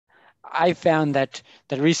I found that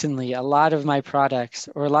recently a lot of my products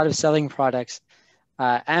or a lot of selling products,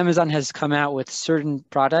 Amazon has come out with certain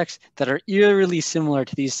products that are eerily similar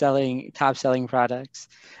to these top selling products.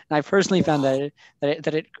 And I personally found Wow.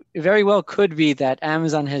 that it very well could be that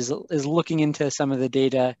Amazon is looking into some of the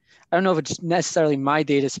data. I don't know if it's necessarily my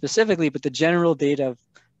data specifically, but the general data of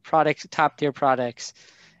products, top tier products,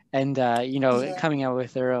 and Yeah. coming out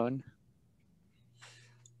with their own.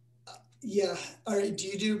 Yeah. Do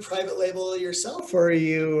you do private label yourself, or are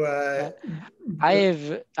you? Uh,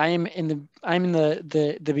 I'm in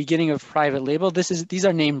the beginning of private label. These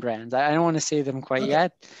are name brands. I don't want to say them quite Okay.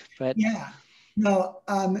 yet, but Yeah. No.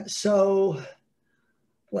 So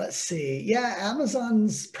let's see. Yeah,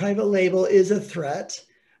 Amazon's private label is a threat,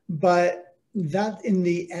 but that in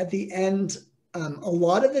the at the end, a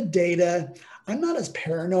lot of the data. I'm not as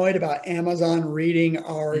paranoid about Amazon reading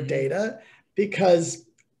our mhm, data because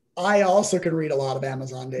I also can read a lot of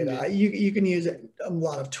Amazon yeah. data. You can use a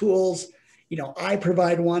lot of tools. I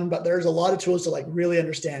provide one, but there's a lot of tools to like really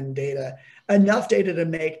understand data, enough data to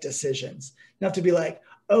make decisions, enough to be like,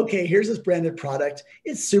 okay, here's this branded product.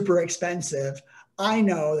 It's super expensive. I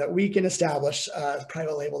know that we can establish a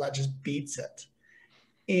private label that just beats it.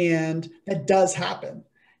 And that does happen.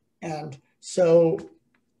 And so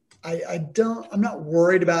I'm not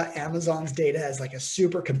worried about Amazon's data as like a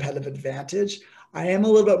super competitive advantage. I am a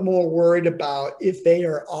little bit more worried about if they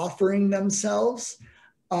are offering themselves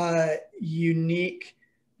unique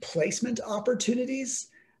placement opportunities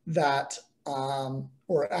that,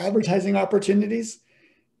 or advertising opportunities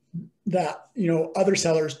that, other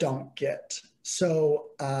sellers don't get. So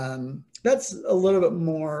that's a little bit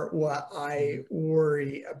more what I Mhm.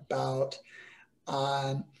 worry about.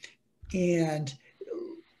 Um, and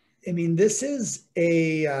I mean, this is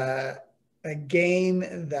a game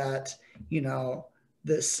that, you know,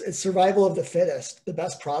 this it's survival of the fittest. The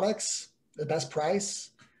best products, the best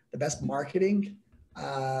price, the best marketing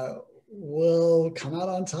uh, will come out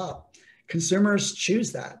on top. Consumers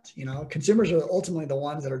choose that. Consumers are ultimately the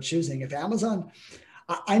ones that are choosing. If Amazon,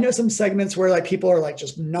 I know some segments where like people are like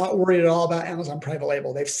just not worried at all about Amazon private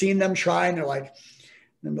label. They've seen them try and they're like,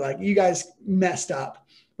 you guys messed up.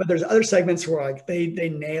 But there's other segments where like they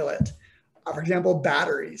nail it. For example,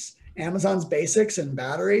 batteries. Amazon's basics and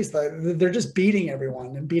batteries, they're just beating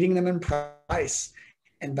everyone and beating them in price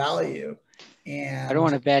and value. I don't And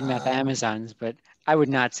want to badmouth Amazon's, but I would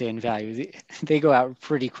not say in value. They go out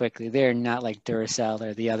pretty quickly. They're not like Duracell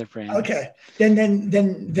or the other brands. okay, then And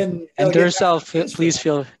they'll get bad reviews for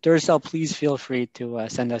that. Duracell, please feel free to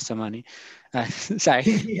send us some money. Sorry.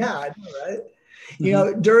 Yeah, I know, right? Hmm.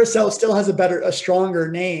 Duracell still has a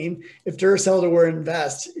stronger name. If Duracell were to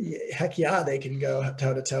invest, heck yeah, they can go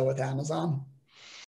toe to toe with Amazon.